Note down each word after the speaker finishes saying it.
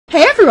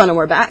Hey everyone, and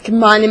we're back.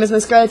 My name is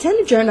Miss Scarlet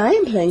Tanager, and I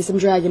am playing some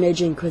Dragon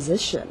Age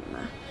Inquisition.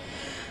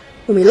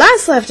 When we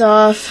last left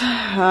off,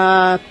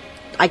 I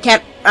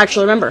can't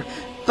actually remember,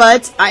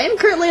 but I am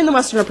currently in the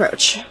Western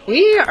Approach.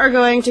 We are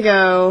going to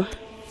go,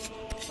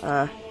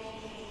 I've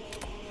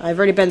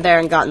already been there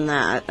and gotten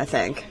that, I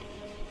think.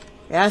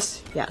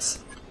 Yes?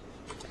 Yes.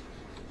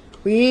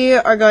 We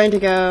are going to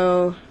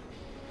go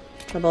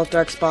to both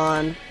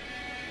Darkspawn.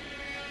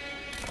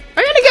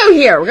 We're gonna go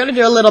here. We're gonna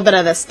do a little bit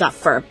of this stuff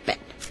for a bit.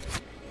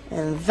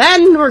 And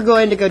then we're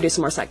going to go do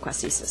some more side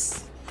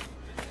questies.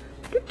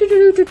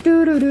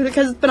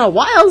 Because it's been a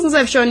while since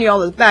I've shown you all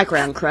this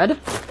background cred.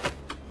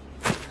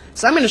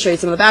 So I'm going to show you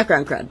some of the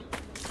background cred.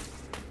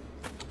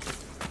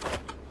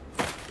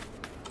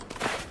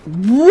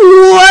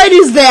 What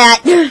is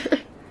that?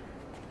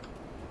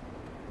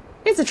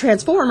 It's a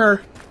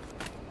transformer.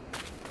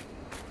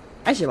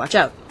 I should watch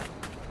out.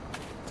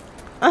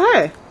 Oh,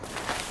 hey.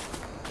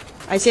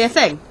 I see a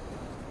thing.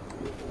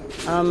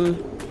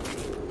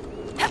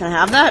 Can I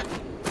have that?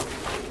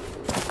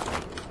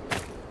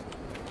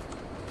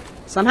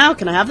 Somehow,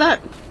 can I have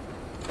that?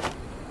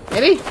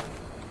 Maybe?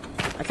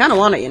 I kind of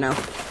want it, you know.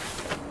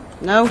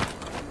 No?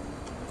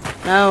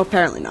 No,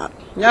 apparently not.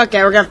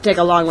 Okay, we're gonna have to take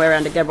a long way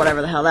around to get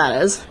whatever the hell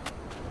that is.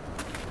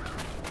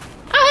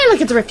 Ah, hey,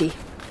 look, it's a Rifty.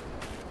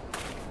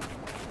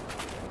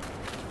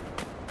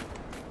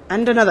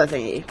 And another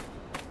thingy.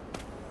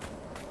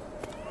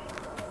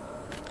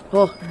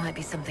 Oh. There might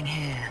be something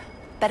here.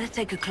 Better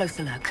take a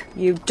closer look.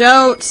 You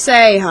don't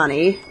say,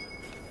 honey.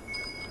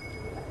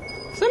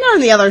 It's not on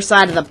the other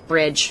side of the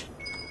bridge.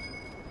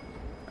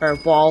 Or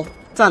wall.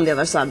 It's on the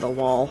other side of the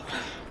wall.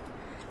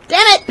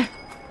 Damn it!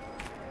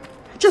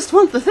 I just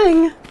want the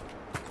thing.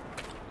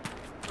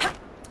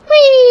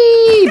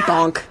 Whee!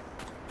 Bonk.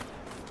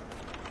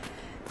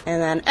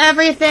 And then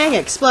everything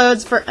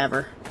explodes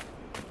forever.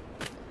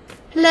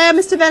 Hello,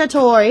 Mr.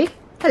 Venatori.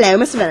 Hello,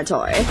 Mr.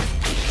 Venatori.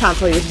 Time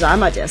for you to die,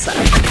 my dear sir.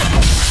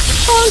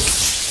 Bonk.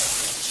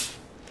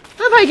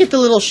 How if I get the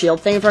little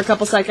shield thing for a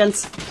couple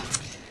seconds?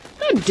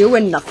 I'm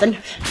doing nothing.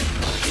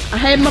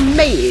 I am a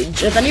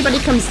mage. If anybody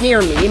comes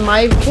near me,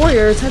 my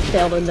warriors have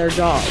failed in their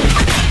job.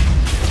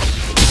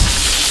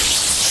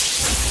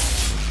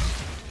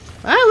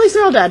 Well, at least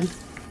they're all dead.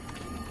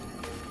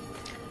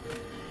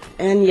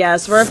 And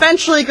yes, we're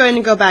eventually going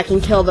to go back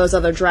and kill those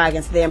other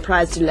dragons, the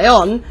Emprise de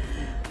Leon,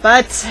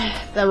 but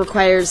that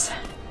requires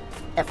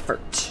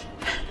effort.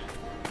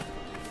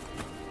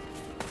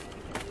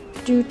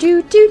 Do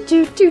do do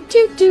do do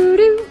do do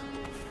do.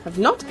 I've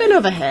not been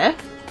over here.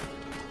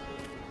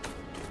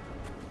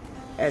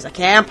 There's a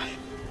camp.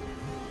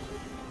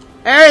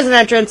 There is an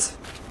entrance.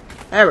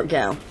 There we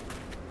go.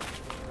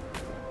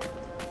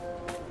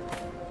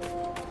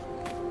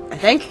 I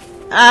think.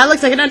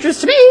 Looks like an entrance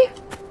to me.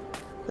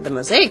 With a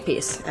mosaic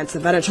piece. And it's the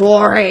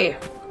Venatori.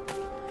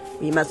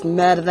 We must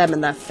murder them in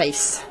their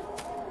face.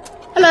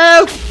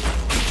 Hello!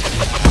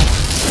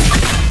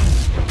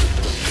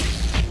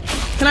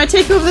 Can I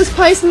take over this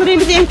place in the name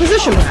of the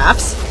Inquisition,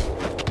 perhaps?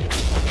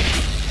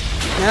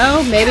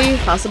 No? Maybe?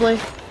 Possibly?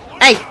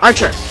 Hey,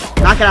 Archer!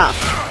 Knock it off.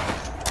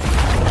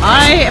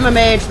 I am a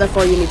mage,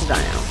 therefore you need to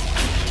die now.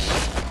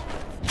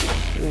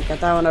 We got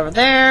that one over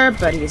there,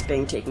 but he's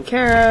being taken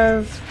care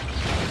of.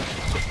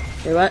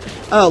 Wait, what?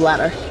 Oh,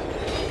 ladder.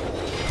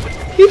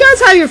 You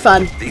guys have your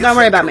fun. Don't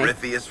worry about me.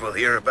 Orpheus will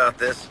hear about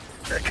this?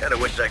 I kinda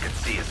wish I could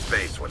see his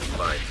face when he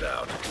finds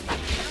out.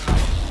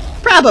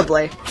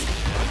 Probably.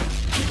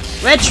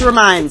 Which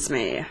reminds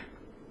me.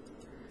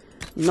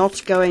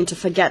 Not going to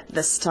forget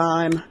this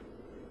time.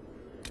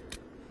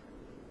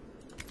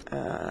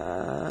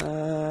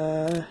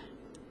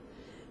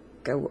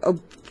 Go. Oh,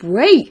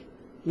 wait!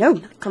 No,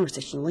 not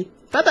conversationally.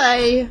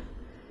 Bye-bye!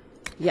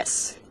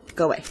 Yes,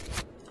 go away.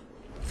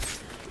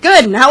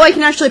 Good! Now I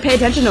can actually pay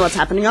attention to what's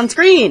happening on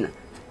screen!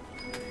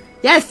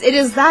 Yes, it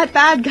is that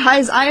bad,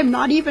 guys! I am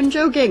not even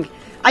joking!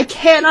 I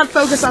cannot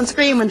focus on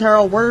screen when there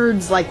are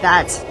words like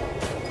that.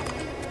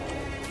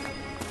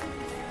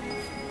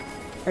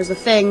 There's a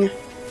thing.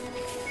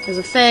 There's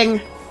a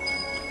thing.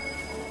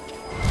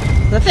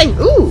 The thing.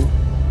 Ooh!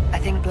 I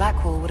think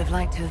Blackwall would have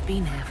liked to have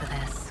been here for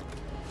this.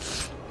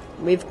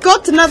 We've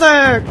got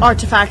another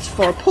artifact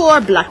for poor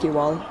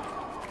Blackwall.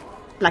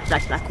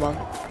 Blackwall.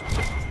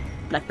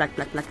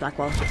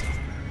 Blackwall.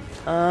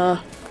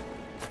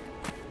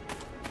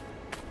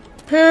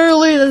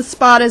 Apparently this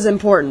spot is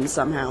important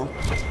somehow.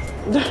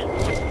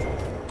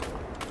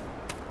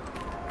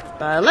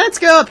 But let's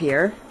go up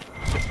here.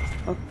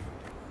 Oh.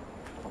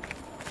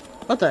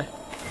 What the?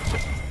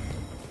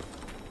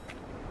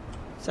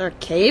 Is there a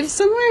cave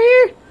somewhere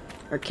here?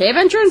 Or cave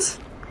entrance?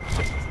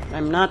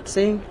 I'm not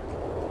seeing.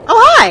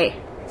 Oh, hi!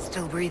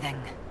 Still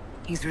breathing.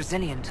 He's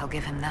resilient, I'll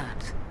give him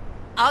that.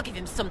 I'll give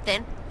him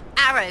something.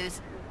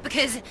 Arrows.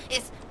 Because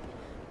it's...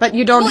 But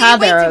you don't What are have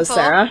you waiting arrows, for?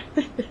 Sarah.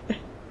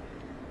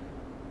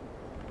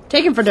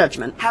 Take him for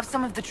judgment. Have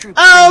some of the troops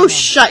Oh, bring him in.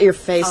 shut your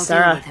face, I'll deal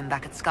Sarah. with him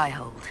back at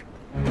Skyhold.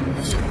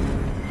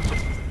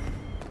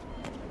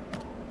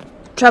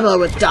 Trouble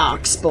with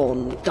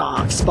darkspawn,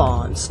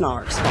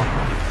 snarkspawn.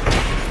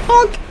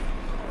 Honk!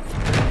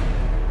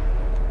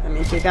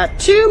 So we got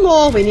 2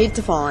 more we need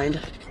to find.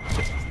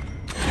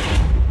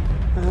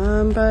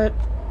 But...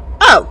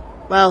 Oh!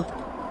 Well,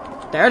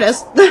 there it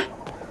is.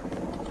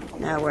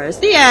 Now where's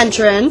the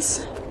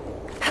entrance?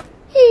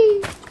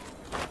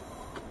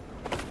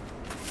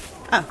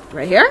 Oh,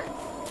 right here?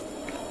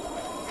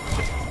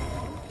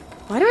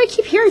 Why do I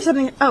keep hearing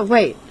something? Oh,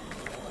 wait.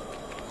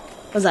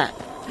 What's that?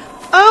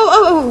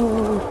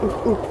 Oh!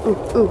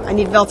 I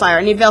need Veilfire.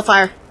 I need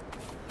Veilfire.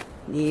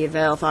 Need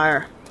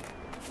Veilfire.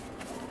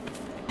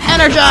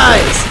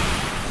 Energize!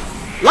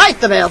 Light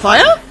the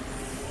Veilfire!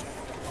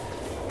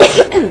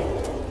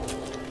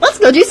 Let's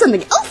go do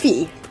something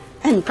elfy!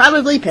 And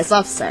probably piss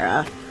off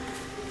Sarah.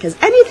 Because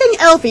anything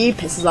elfy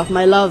pisses off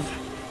my love.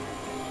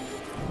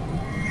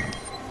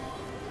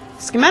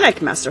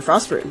 Schematic Master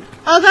Frost Rune.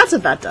 Oh, that's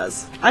what that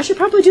does. I should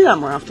probably do that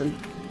more often.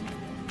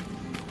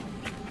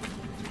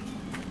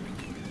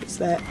 Is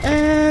there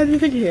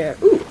anything here?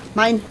 Ooh,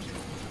 mine.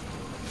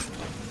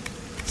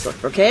 Silk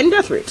Brocade and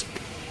Deathroot.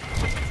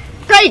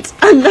 Great!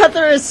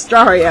 Another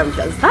Astrarium,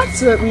 because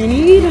that's what we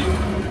need.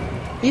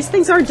 These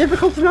things aren't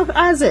difficult enough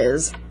as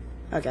is.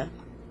 Okay.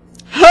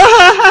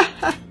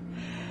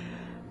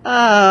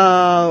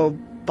 Oh,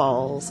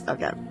 balls.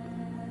 Okay.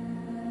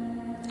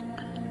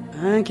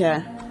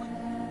 Okay.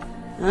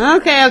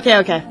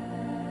 Okay.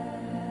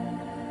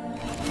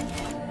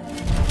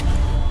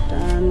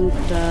 Dun,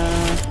 dun.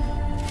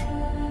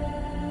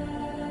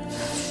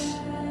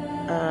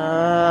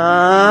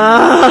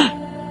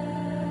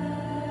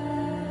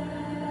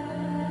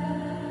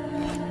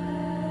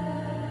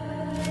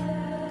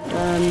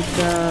 Dun,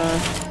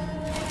 dun.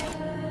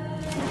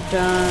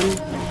 Dun,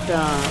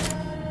 dun.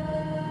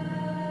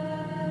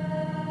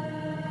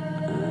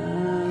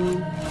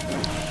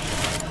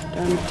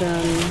 Dun,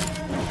 dun,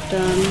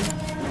 dun,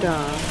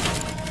 dun.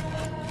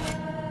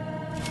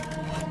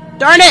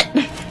 Darn it!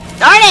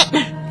 Darn it!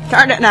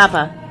 Darn it,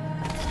 Nappa.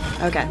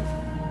 Okay.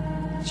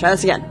 Let's try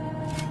this again.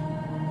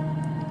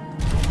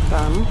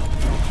 Bum.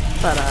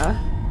 Bada.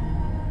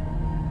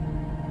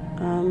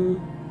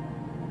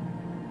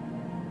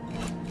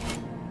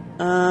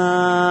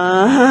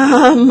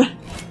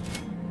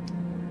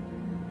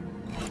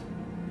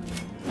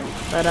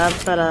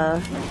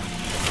 Bada.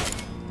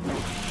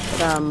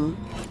 Dum.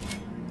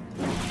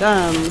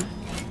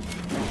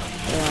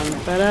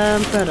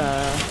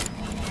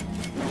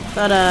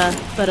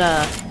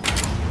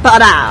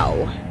 Bada-ow.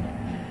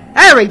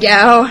 There we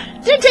go.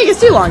 Didn't take us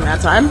too long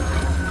that time.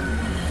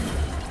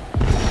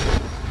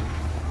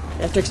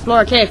 We have to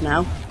explore a cave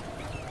now.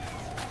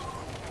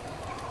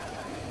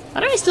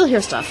 Why do I still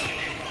hear stuff?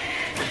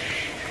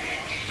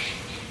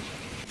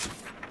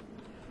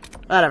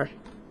 Whatever.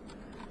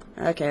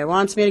 Okay, it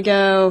wants me to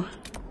go.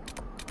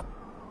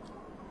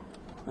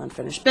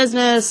 Unfinished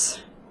business.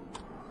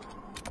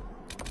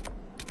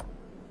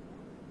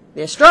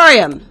 The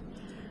Astrarium!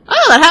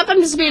 Oh, that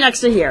happens to be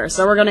next to here,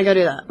 so we're gonna go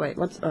do that. Wait,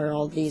 what are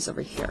all these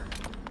over here?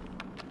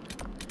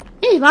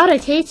 Hey, what a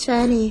taste,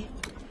 Fanny.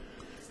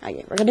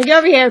 Okay, we're gonna go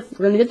over here,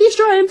 we're gonna get the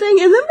Astrarium thing,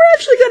 and then we're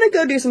actually gonna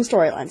go do some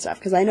storyline stuff,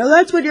 because I know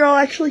that's what you're all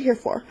actually here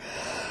for.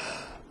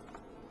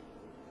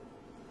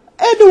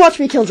 And to watch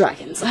me kill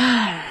dragons.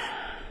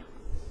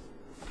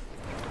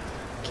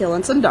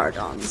 Killing some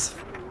Dargons.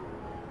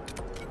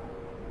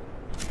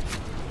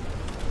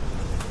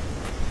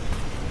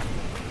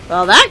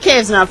 Well, that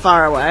cave's not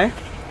far away.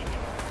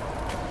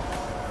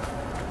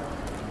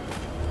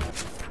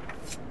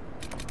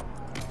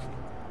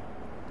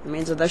 That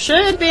means that there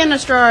should be an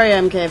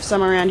Astrarium cave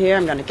somewhere around here.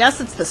 I'm gonna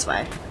guess it's this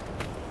way.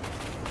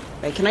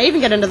 Wait, can I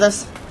even get into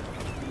this?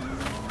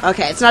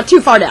 Okay, it's not too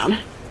far down.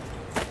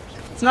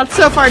 It's not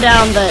so far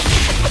down that...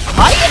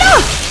 Hyena!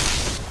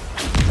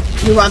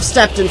 You have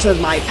stepped into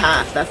my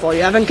path, therefore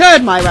you have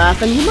incurred my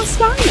wrath, and you must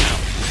die now.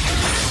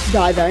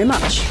 Die very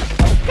much.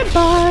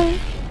 Goodbye.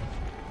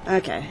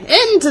 Okay,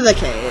 into the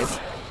cave.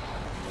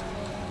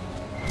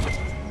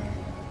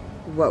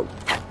 Whoa.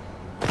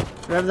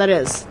 Whatever that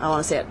is, I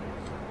want to see it.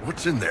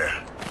 What's in there?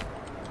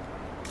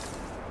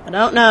 I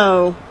don't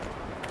know.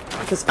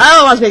 Because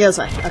oh, it wants me to go this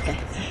way. Okay.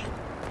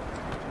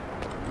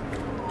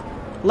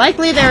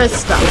 Likely there is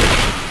stuff.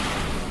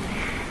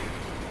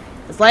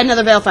 Let's light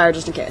another Veilfire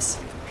just in case.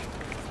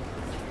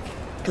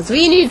 Because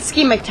we need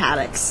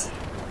schematics.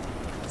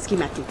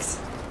 Schematics.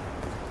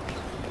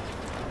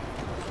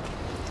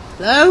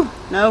 Hello?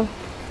 No.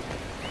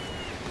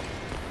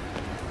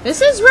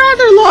 This is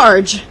rather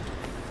large.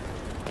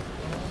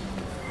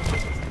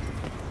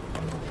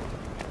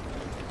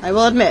 I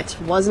will admit,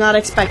 was not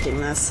expecting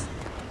this.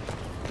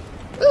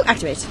 Ooh,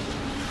 activate.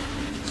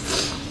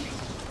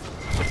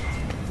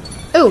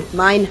 Ooh,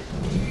 mine.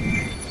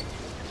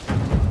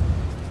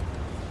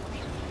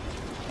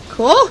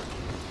 Cool.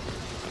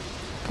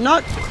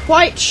 Not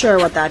quite sure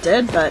what that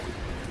did, but...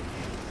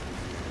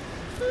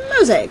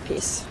 Mosaic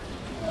piece.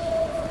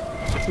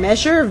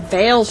 Measure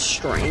Veil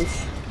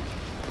Strength.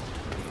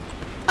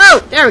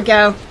 Oh, there we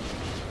go.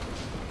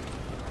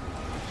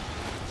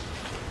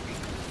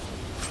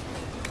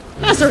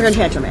 Master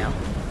Enchanter Mail.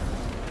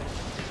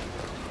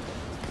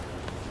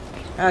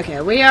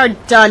 Okay, we are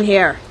done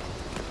here.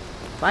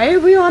 Why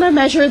do we want to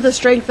measure the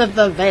strength of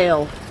the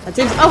veil? That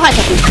seems— oh, hi,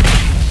 puppy.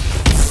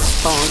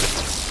 Bonk.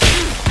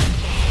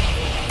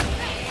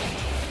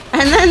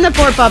 And then the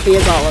poor puppy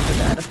is all over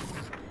dead.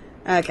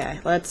 Okay,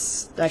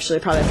 let's actually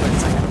probably flip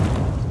this guy.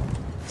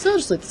 So we'll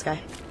just loot this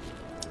guy.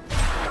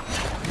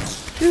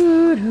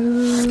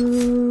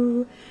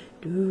 Doo-doo.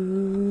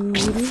 Doo-doo.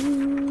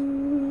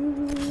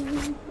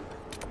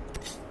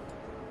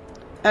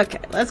 Okay,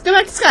 let's go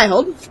back to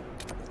Skyhold.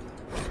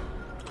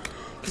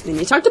 Because we need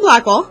to talk to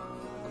Blackwall.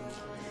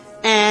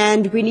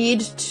 And we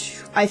need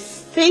to— I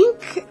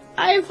think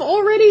I've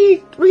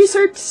already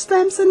researched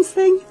Stamson's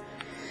thing.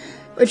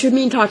 Which would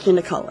mean talking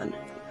to Cullen.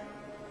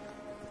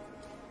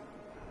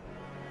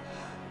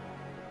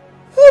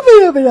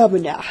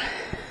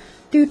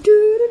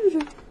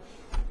 The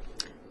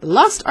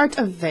Lost Art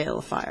of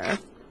Veilfire.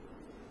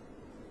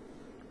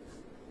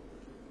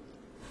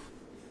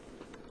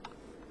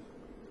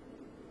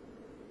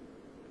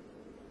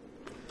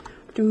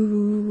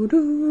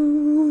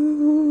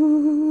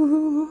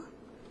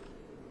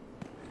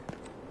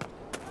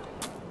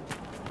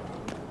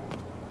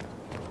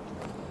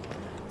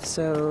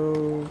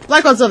 So,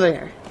 Blackwell's over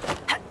here.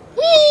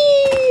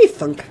 Whee!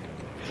 Thunk.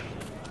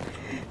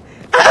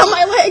 Ow,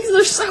 my legs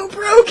are so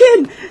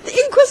broken!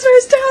 The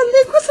Inquisitor's down!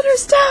 The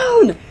Inquisitor's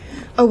down!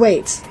 Oh,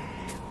 wait.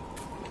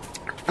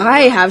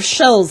 I have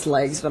Shell's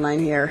legs when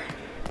I'm here.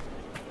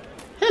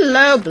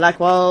 Hello,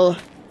 Blackwall.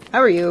 How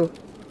are you?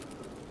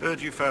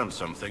 Heard you found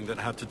something that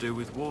had to do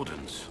with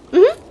wardens.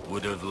 Mm-hmm.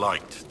 Would have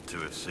liked to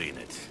have seen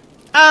it.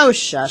 Oh,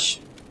 shush.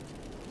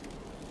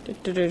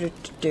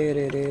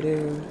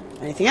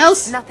 Anything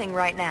else? Nothing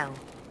right now.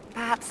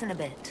 Perhaps in a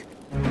bit.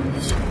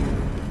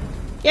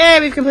 Yay,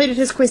 we've completed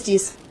his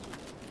quisties.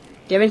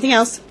 Do you have anything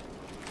else?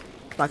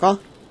 Blackwall?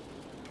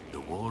 The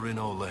war in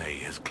Olay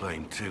has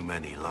claimed too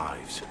many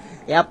lives.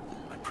 Yep.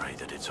 I pray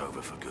that it's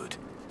over for good.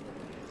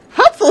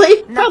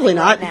 Hopefully. Nothing Probably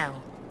not. right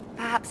now.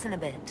 Perhaps in a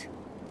bit.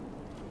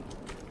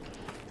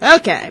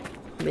 Okay.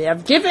 We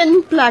have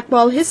given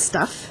Blackwall his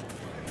stuff.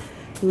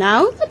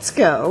 Now let's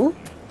go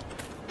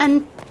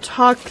and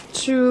talk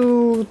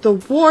to the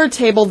war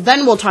table.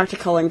 Then we'll talk to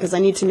Cullen, because I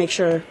need to make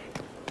sure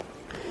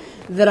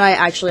that I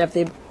actually have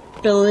the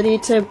ability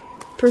to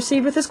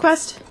proceed with this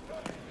quest.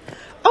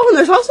 Oh, and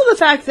there's also the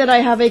fact that I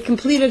have a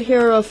completed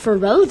Hero for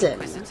Ferelden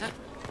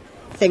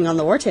thing on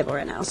the war table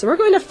right now. So we're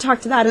going to have to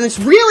talk to that, and it's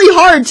really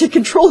hard to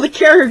control the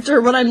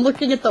character when I'm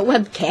looking at the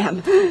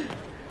webcam.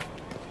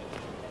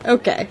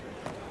 Okay.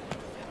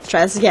 Let's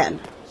try this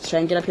again. Let's try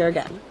and get up here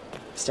again.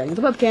 Staring at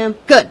the webcam.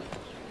 Good.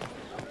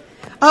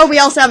 Oh, we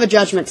also have a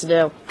judgment to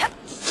do.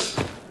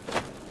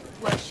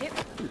 Worship.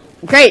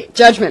 Great,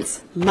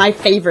 judgments. My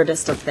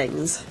favoritist of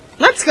things.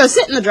 Let's go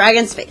sit in the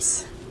dragon's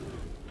face.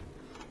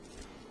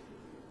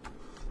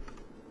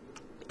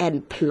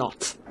 And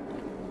plot.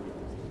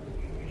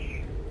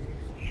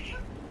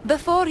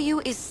 Before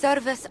you is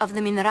Service of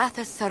the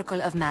Minrathous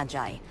Circle of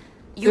Magi.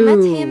 You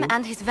met him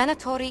and his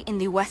Venatori in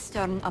the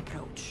Western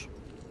Approach.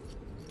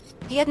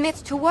 He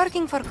admits to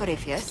working for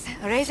Corypheus,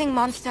 raising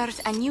monsters,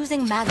 and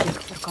using magic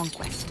for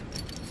conquest.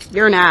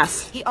 You're an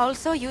ass. He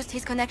also used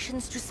his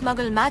connections to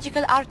smuggle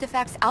magical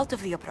artifacts out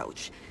of the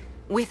Approach,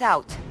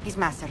 without his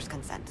master's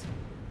consent.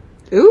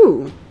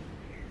 Ooh.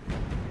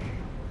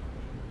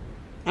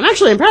 I'm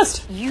actually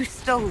impressed. You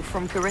stole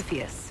from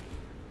Corypheus.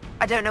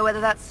 I don't know whether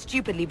that's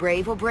stupidly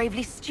brave or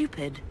bravely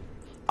stupid.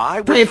 I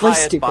was Bravely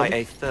hired stupid. by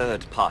a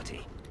third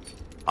party.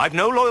 I've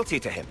no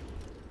loyalty to him.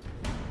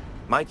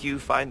 Might you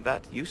find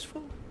that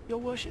useful, your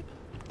worship?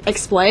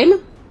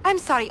 Explain? I'm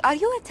sorry, are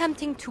you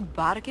attempting to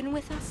bargain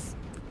with us?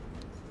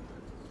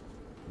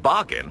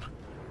 Bargain?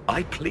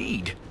 I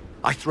plead.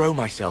 I throw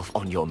myself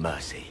on your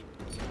mercy.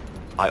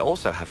 I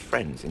also have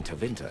friends in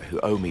Tevinter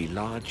who owe me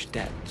large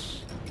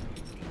debts.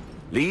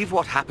 Leave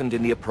what happened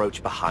in the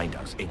Approach behind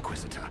us,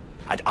 Inquisitor,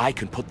 and I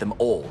can put them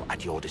all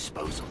at your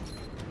disposal.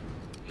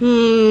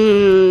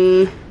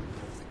 Give him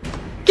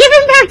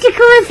back to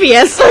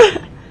Corypheus!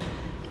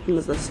 He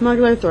was a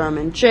smuggler, throw him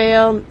in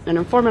jail, an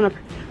informant.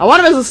 I want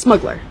him as a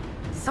smuggler.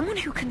 Someone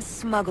who can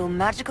smuggle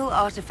magical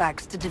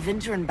artifacts to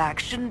Tevinter and back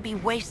shouldn't be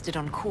wasted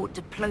on court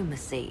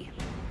diplomacy.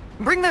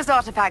 Bring those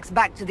artifacts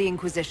back to the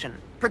Inquisition.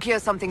 Procure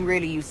something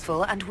really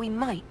useful, and we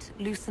might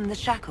loosen the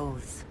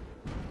shackles.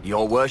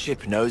 Your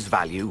worship knows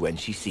value when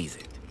she sees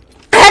it.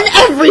 And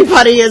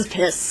everybody is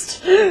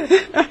pissed!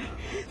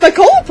 But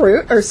Cole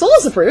approves, or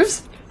Solus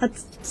approves.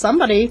 That's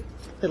somebody,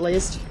 at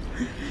least.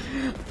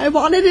 I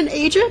wanted an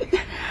agent.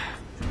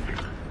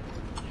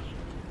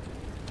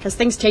 Because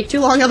things take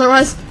too long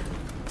otherwise.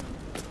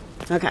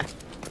 Okay.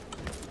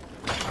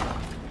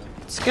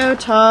 Let's go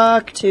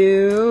talk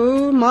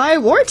to my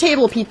war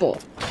table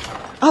people.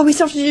 Oh, we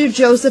still have to do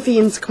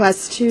Josephine's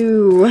quest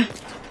too.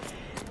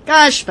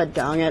 Gosh, but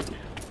dang it.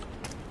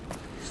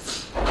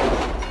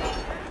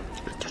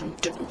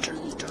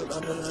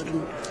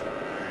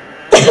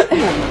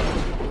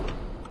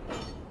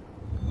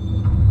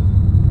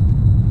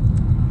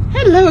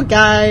 Hello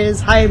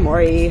guys, hi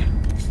Mori.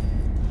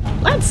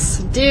 Let's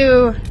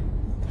do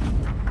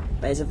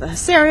Blaze of the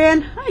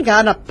Hysarian. I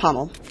got a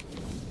pommel.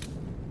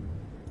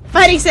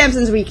 Fighting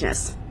Samson's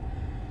weakness.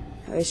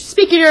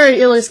 Speak at your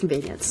earliest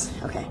convenience.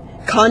 Okay.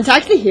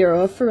 Contact the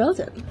hero of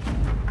Ferelden.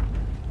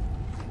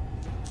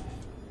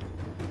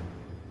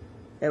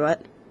 Wait,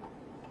 what?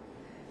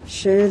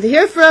 Sure, the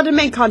hero of Ferelden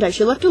made contact.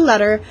 She left a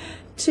letter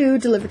to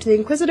deliver to the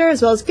Inquisitor,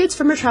 as well as goods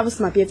from her travels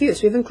that might be of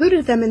use. We've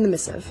included them in the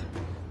missive.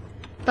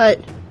 But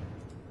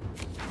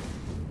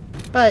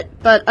I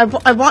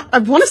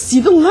want to see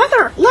the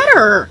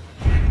letter!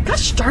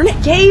 Gosh darn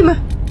it,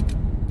 game!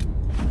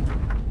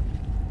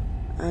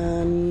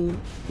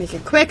 Make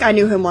it quick. I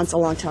knew him once a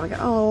long time ago.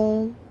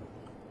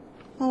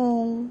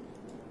 Oh.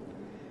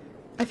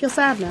 I feel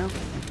sad now.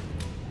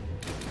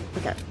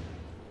 Okay.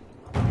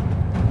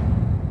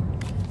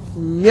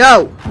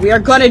 No! We are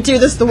gonna do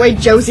this the way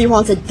Josie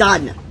wants it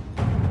done!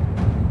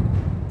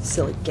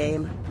 Silly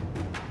game.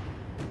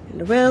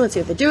 And well, let's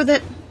see what they do with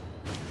it.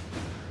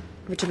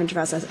 Which of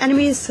interface has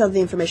enemies, sell the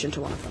information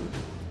to one of them.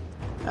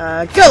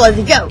 Go,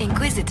 Lizzie, go!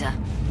 Inquisitor.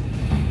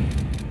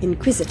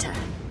 Inquisitor.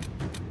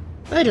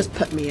 They just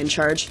put me in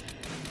charge.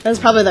 That was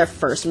probably their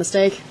first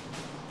mistake.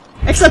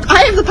 Except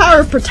I have the power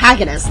of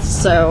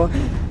protagonist, so...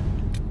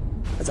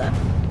 What's that?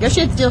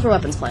 Negotiate the deal for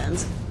weapons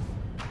plans.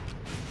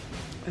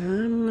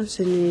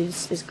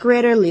 Needs is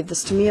greater. Leave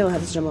this to me. I'll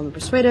have this gentleman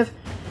persuasive.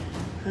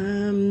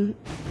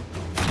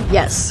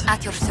 Yes.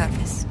 At your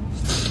service.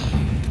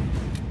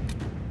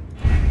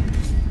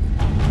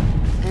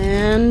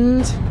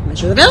 And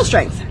measure the veil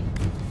strength.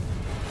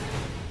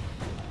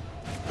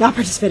 Not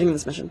participating in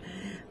this mission.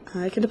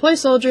 I can deploy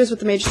soldiers with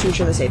the mage to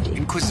ensure their safety.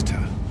 Inquisitor.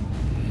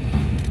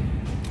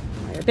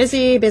 We're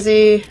busy.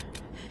 busy.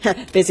 I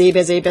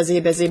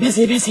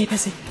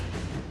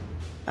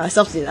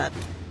still have to do that.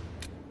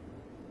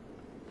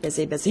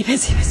 Busy.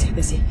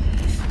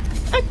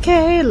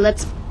 Okay,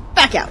 let's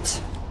back out.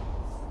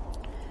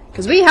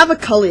 Because we have a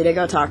Cully to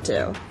go talk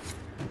to.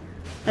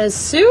 As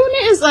soon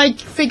as I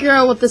figure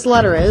out what this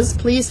letter is,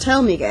 please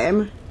tell me,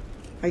 game.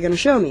 Are you gonna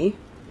show me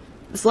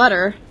this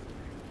letter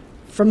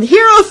from the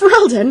hero of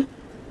Ferelden?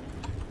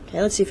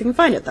 Okay, let's see if we can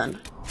find it then.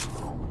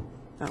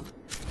 Oh.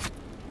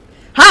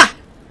 Ha!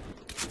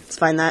 Let's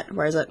find that.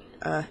 Where is it?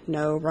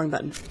 No, wrong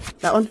button.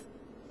 That one?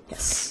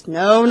 Yes.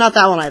 No, not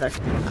that one either.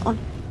 That one.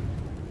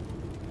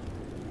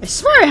 I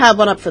swear I have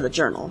one up for the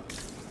journal.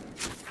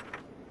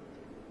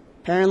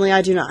 Apparently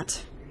I do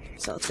not.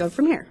 So let's go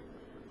from here.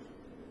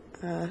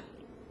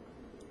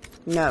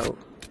 No.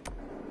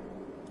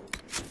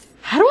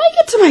 How do I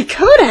get to my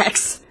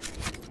codex?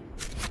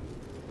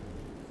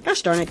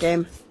 Gosh darn it,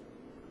 game.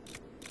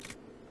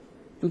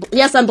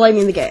 Yes, I'm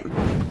blaming the game.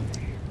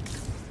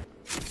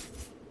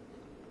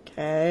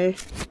 Okay.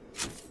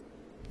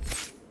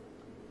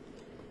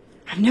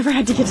 I've never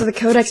had to get to the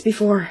codex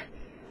before.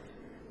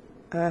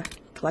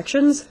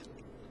 Collections?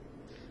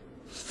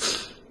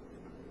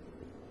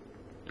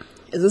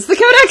 Is this the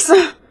codex?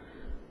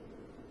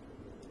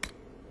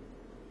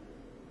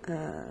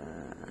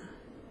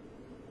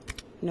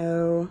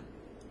 No.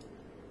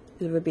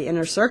 It would be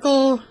Inner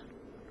Circle.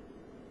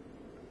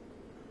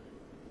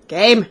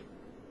 Game.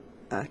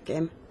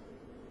 Game.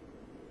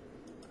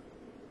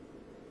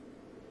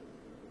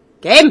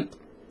 Game!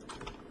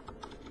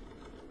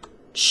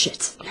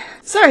 Shit.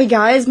 Sorry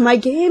guys, my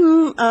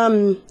game,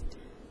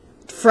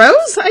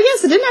 froze? I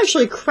guess it didn't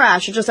actually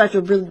crash, it just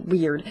acted really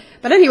weird.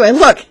 But anyway,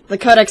 look! The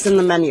codex in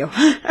the menu.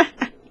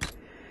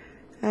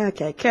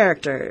 Okay,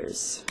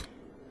 characters.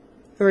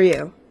 Who are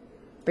you?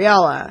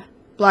 Briala.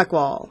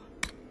 Blackwall.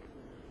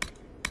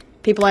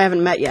 People I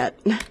haven't met yet.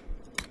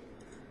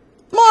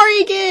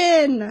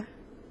 Morrigan!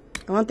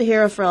 I want the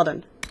hero of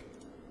Ferelden.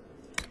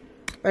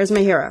 Where's my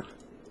hero?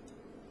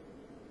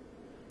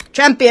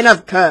 Champion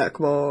of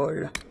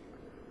Kirkwall.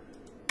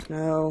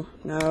 No.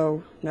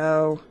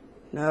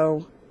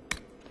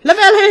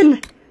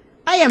 Llewellyn!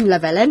 I am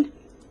Llewellyn.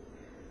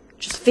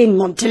 Josephine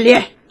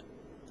Montelier.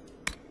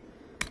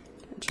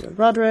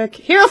 Roderick.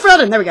 Hero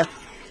Ferelden! There we go.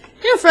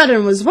 Hero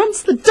Ferelden was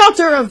once the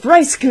daughter of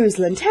Bryce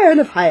Cousland, Terran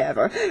of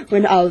Highever.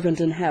 When Albrand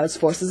and Howe's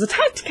forces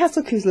attacked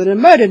Castle Cousland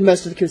and murdered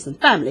most of the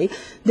Cousland family,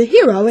 the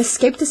hero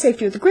escaped to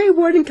safety with the Grey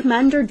Warden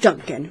Commander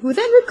Duncan, who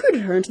then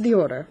recruited her into the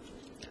Order.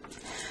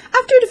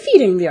 After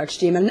defeating the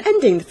Archdemon and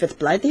ending the Fifth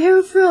Blight, the hero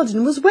of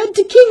Ferelden was wed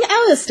to King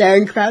Alistair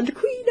and crowned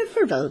Queen of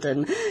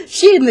Ferelden.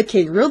 She and the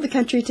king ruled the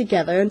country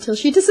together until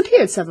she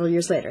disappeared several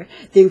years later.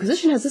 The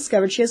Inquisition has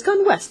discovered she has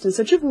gone west in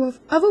search of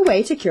a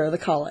way to cure the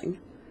calling.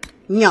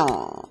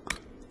 Nyaw.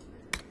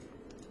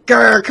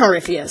 Grr,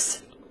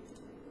 Corypheus.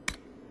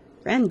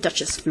 Grand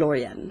Duchess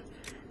Florian.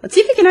 Let's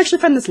see if we can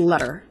actually find this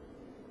letter.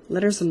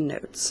 Letters and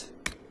notes.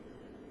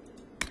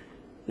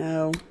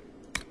 No.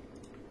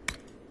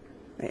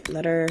 Wait,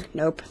 letter.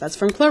 Nope. That's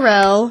from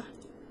Clarel.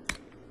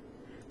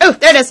 Oh,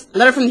 there it is!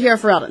 Letter from the hero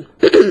of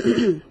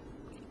Ferelden.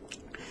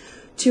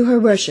 To her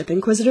worship,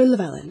 Inquisitor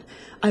Llewellyn.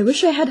 I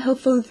wish I had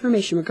helpful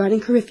information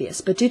regarding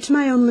Corypheus, but due to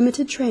my own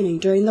limited training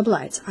during the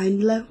Blight, I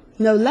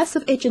know less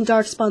of ancient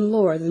Darkspawn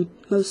lore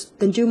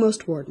than do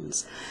most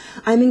wardens.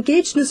 I am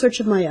engaged in a search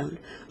of my own.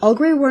 All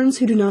Grey Wardens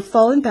who do not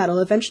fall in battle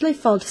eventually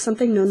fall to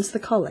something known as the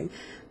Calling,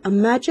 a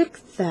magic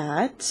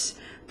that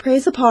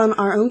preys upon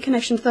our own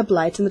connection to the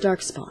Blight and the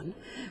Darkspawn.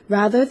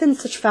 Rather than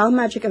such foul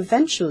magic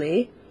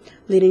eventually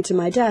leading to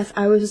my death,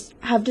 I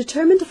have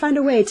determined to find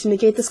a way to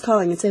negate this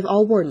calling and save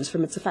all wardens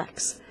from its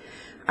effects.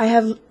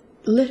 As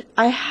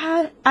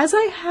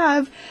I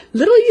have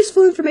little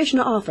useful information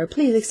to offer,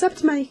 please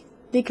accept the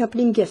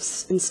accompanying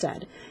gifts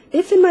instead.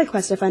 If in my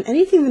quest I find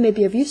anything that may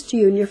be of use to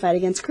you in your fight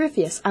against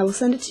Corypheus, I will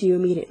send it to you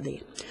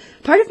immediately.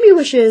 Part of me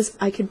wishes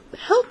I could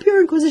help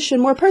your Inquisition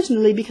more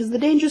personally because of the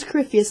dangers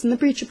Corypheus and the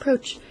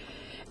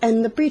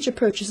breach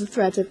approaches the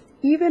threat of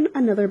even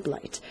another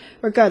blight.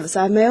 Regardless,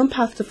 I have my own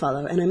path to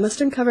follow, and I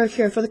must uncover a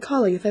cure for the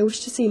calling if I wish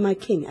to see my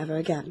king ever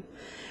again.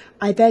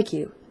 I beg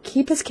you,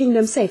 keep his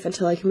kingdom safe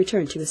until I can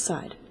return to his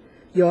side.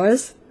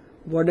 Yours,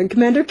 Warden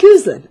Commander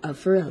Kuzlin of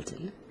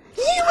Ferelden.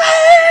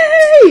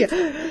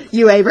 UA!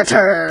 UA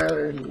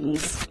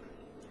returns!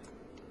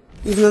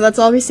 Even though that's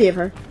all we see of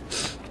her.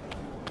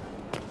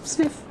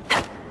 Sniff.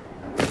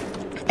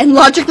 And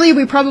logically,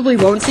 we probably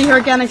won't see her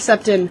again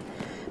except in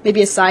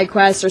maybe a side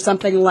quest or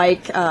something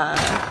like,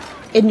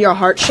 In Your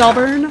Heart Shall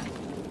Burn.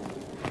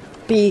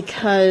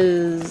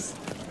 Because,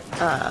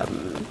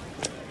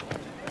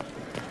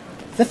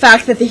 the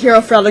fact that the hero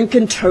Ferelden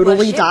can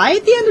totally die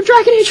at the end of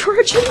Dragon Age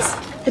Origins,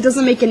 it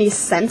doesn't make any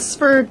sense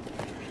for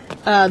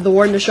the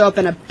Warden to show up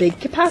in a big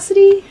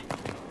capacity.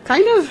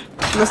 Kind of.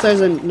 Unless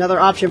there's another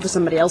option for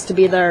somebody else to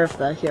be there if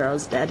the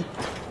hero's dead.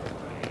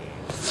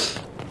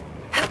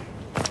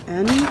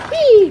 And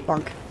whee!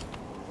 Bonk.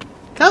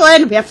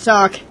 Cullen, we have to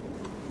talk.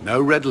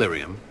 No red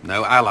lyrium,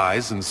 no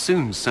allies, and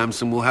soon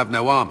Samson will have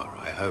no armor,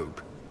 I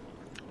hope.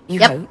 You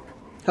Yep. hope?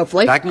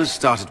 Hopefully. Agnes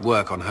started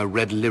work on her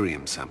red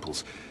lyrium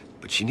samples,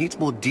 but she needs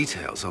more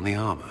details on the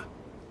armor.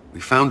 We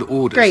found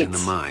orders in the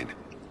mine.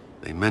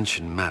 They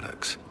mention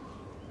Maddox,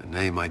 a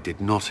name I did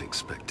not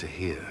expect to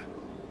hear.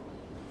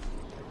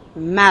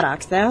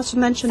 Maddox, they also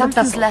mentioned the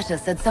Samson's vessel. letter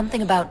said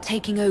something about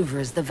taking over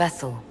as the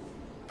vessel.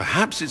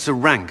 Perhaps it's a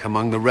rank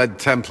among the Red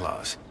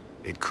Templars.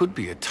 It could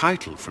be a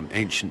title from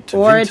ancient Tevinter.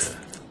 Or it's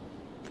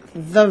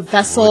the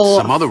vessel Or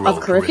it's some other role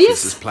of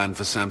Corypheus has Corypheus? planned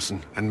for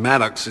Samson, and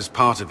Maddox is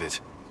part of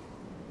it.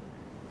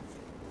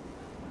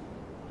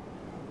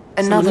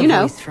 Another you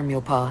know. voice from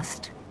your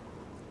past.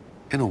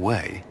 In a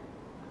way,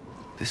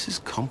 this is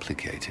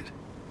complicated.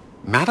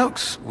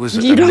 Maddox was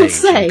You a don't mage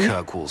say. in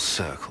Kirkwall's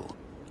circle.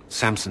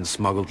 Samson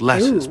smuggled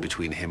letters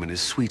between him and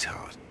his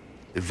sweetheart.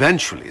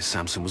 Eventually,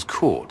 Samson was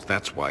caught.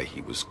 That's why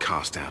he was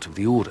cast out of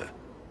the Order.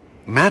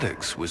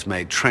 Maddox was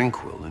made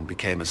tranquil and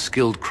became a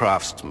skilled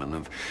craftsman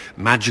of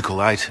magical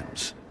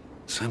items.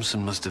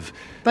 Samson must have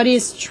But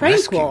he's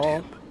rescued tranquil.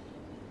 him.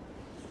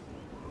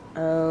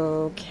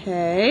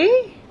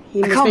 Okay.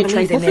 He I must can't be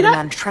believe they tranquil for made a that?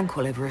 man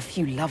tranquil over a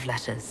few love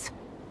letters.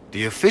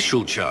 The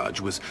official charge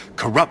was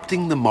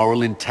corrupting the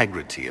moral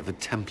integrity of a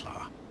Templar.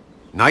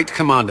 Knight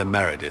Commander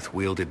Meredith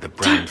wielded the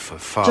brand for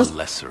far Just-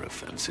 lesser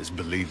offenses,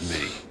 believe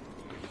me.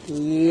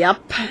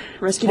 Yep.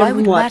 Rescued Why him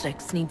would from what?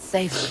 Maddox need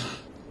saving?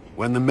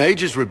 When the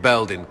mages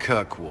rebelled in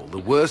Kirkwall, the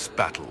worst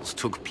battles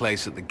took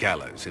place at the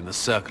gallows in the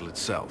circle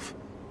itself.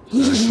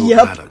 I thought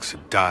Yep. Maddox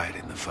had died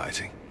in the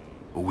fighting,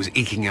 or was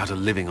eking out a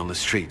living on the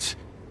streets.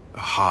 A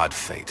hard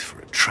fate for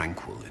a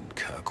tranquil in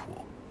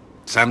Kirkwall.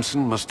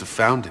 Samson must have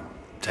found him,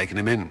 taken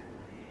him in.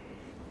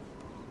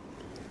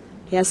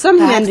 He has some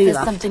Perhaps handy there's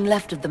left. something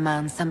left of the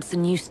man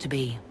Samson used to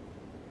be.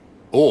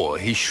 Or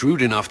he's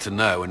shrewd enough to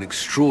know an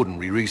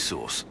extraordinary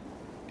resource.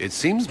 It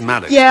seems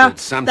Maddox Yeah, built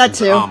that Samson's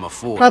too. armor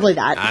for Probably him,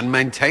 that. and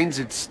maintains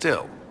it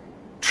still.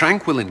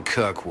 Tranquil and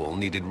Kirkwall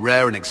needed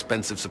rare and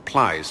expensive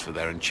supplies for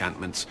their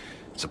enchantments.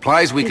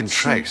 Supplies we can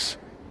trace.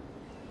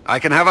 I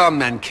can have our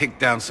men kick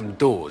down some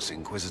doors,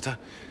 Inquisitor.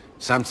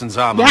 Samson's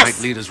armor Yes. might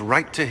lead us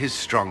right to his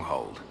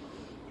stronghold.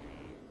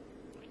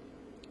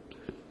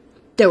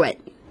 Do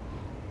it.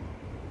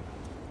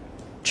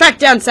 Track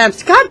down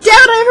Samson. God damn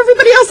it, I have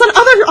everybody else on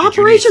other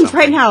operations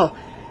right something? now.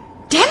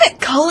 Damn it,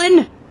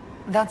 Cullen!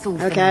 That's all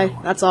for Okay,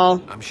 now. that's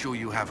all. I'm sure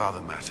you have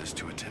other matters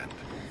to attend.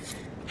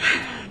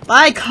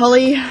 Bye,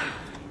 Cully.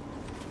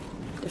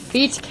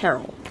 Defeat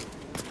Carol.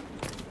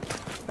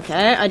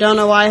 Okay, I don't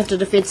know why I have to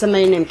defeat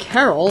somebody named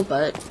Carol,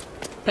 but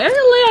apparently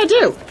I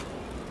do.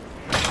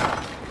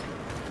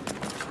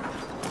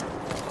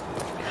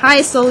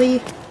 Hi,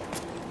 Sully.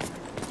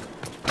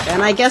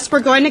 And I guess we're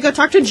going to go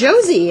talk to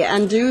Josie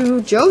and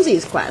do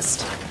Josie's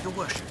quest. Your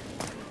worship.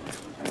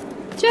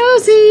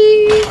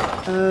 Josie!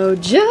 Oh,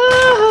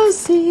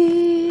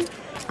 Josie!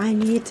 I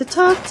need to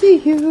talk to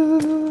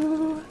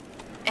you.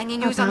 Any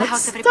news on the About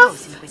House of stuff.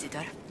 Repose,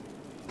 Inquisitor?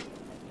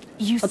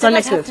 You What's said our I'd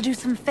next have move? to do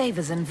some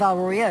favors in Val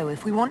Royeaux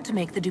if we want to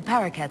make the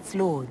Duparakets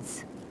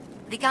lords.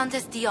 The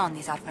Countess Dion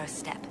is our first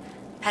step.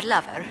 Her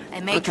lover,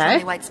 a mage Okay. from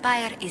the White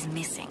Spire, is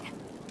missing.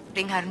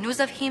 Bring her news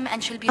of him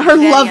and she'll be Her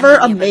very lover,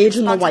 a amenable mage to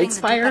in the sponsoring White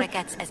Spire?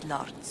 Duparakets as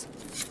lords.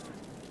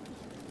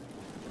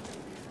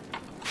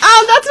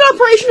 Oh, that's an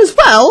operation as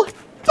well?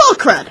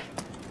 Bullcrud!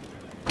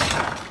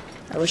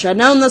 I wish I'd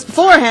known this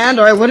beforehand,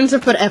 or I wouldn't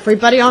have put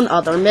everybody on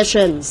other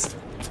missions.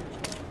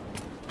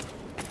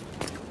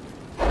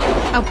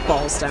 How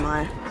balls am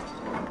I?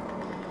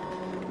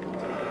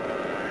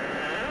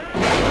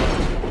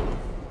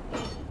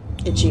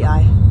 the GI.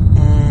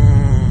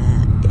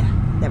 And yeah,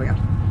 there we go.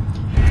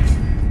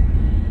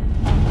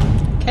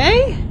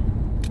 Okay.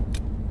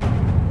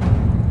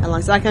 How long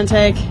is that gonna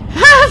take?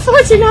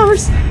 14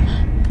 hours!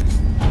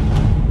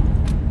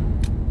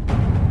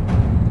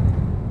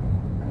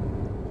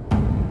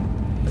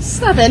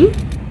 Seven.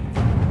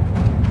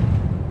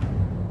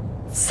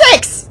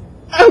 6!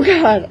 Oh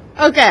god.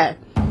 Okay.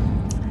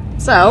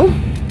 So,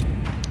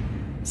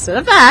 instead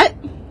of that,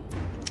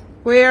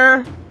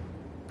 we're,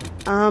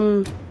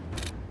 going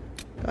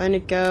to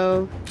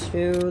go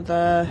to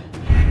the...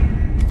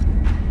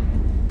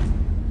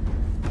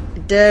 I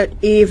don't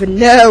even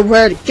know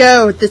where to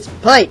go at this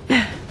point.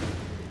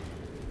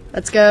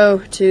 Let's go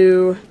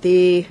to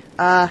the,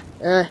 how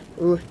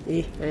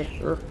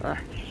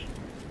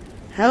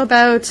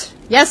about...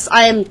 Yes,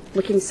 I am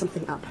looking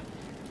something up.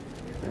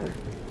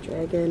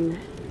 Dragon...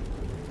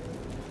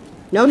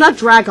 No, not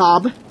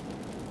Dragob.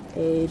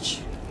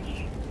 Age...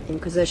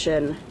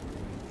 Inquisition...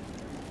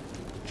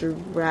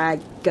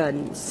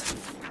 Dragons.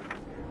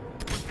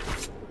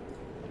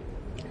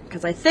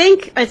 Because I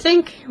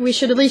think we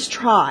should at least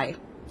try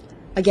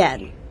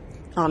again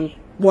on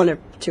one or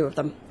two of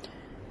them.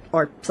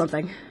 Or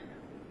something.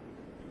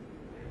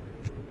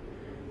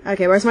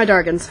 Okay, where's my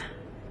Dargans?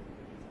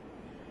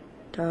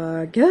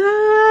 Dargans.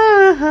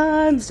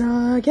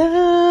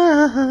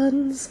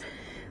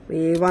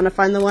 We want to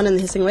find the one in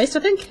the Hissing Waste, I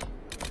think?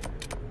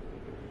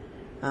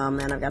 Oh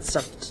man, I've got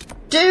stuff to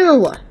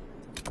do!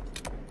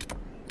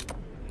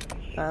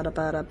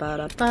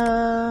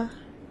 Ba-da-ba-da-ba-da-ba.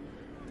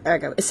 There we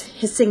go. It's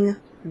Hissing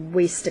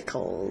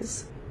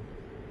Wasticles.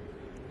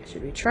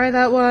 Should we try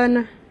that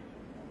one?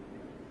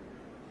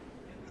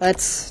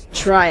 Let's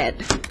try it.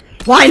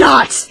 Why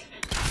not?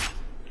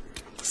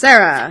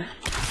 Sarah.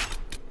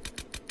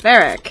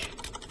 Varric.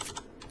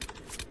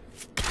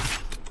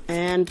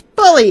 And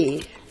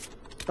Bully.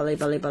 Bully.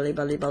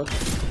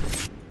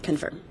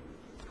 Confirm.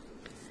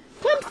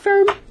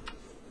 Confirm.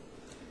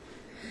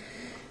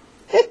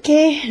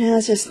 Okay, now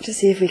let's just to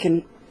see if we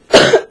can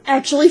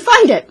actually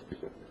find it.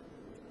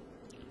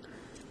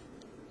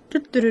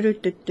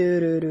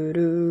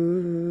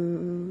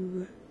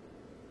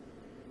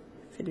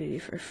 Affinity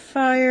for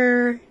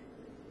fire.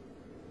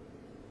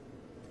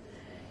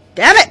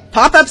 Damn it!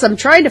 Pop-ups, I'm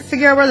trying to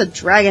figure out where the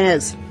dragon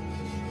is.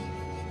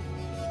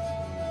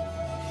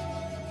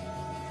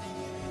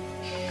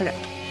 Okay.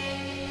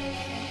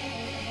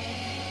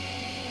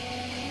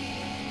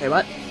 Wait,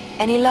 what?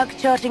 Any luck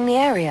charting the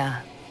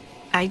area?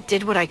 I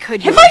did what I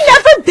could. Have I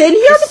never been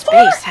here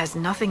before? Space has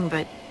nothing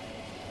but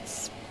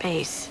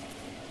space.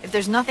 If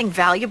there's nothing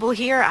valuable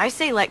here, I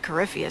say let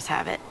Corypheus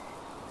have it.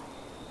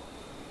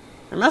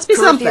 There must be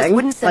Corypheus something,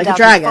 wouldn't send like a out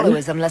his dragon.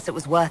 followers unless it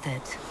was worth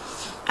it.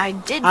 I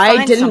didn't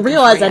I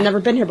realize I'd never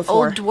been here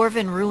before. Old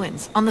dwarven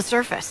ruins on the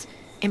surface.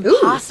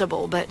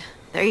 Impossible, but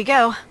there you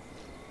go.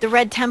 The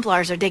Red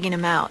Templars are digging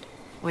them out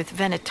with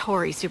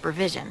Venatori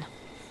supervision.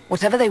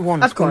 Whatever they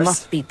want, Of course. we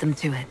must beat them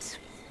to it.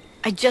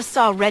 I just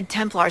saw Red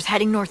Templars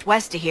heading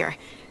northwest to here.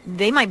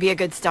 They might be a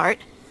good start.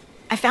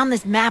 I found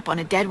this map on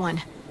a dead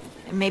one.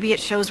 Maybe it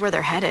shows where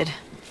they're headed.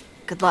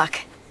 Good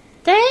luck.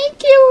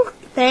 Thank you!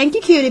 Thank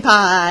you, cutie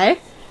pie!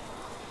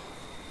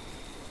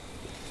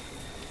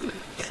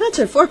 That's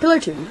a 4-pillar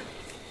tomb.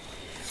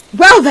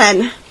 Well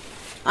then!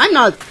 I'm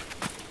not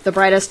the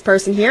brightest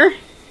person here.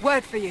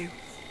 Word for you.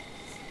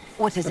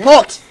 What is it?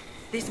 Report!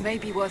 This may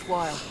be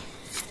worthwhile.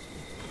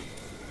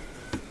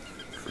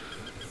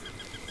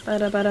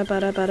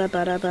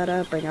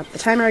 Bada. Bring up the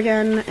timer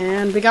again,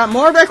 and we got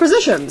more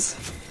requisitions!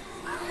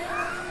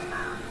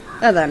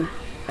 And then,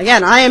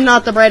 again, I am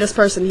not the brightest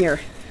person here.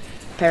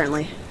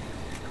 Apparently.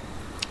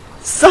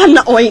 Sun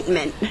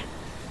ointment.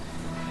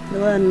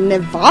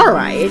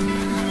 Nevarite.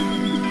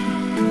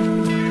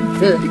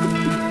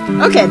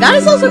 Okay, that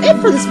is also it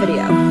for this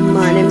video.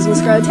 My name is Miss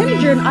Scarlet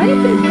Tanager, and I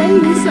have been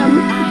playing some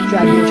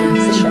Dragon Age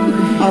Inquisition.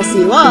 I'll see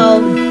you all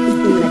in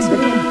the next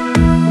video.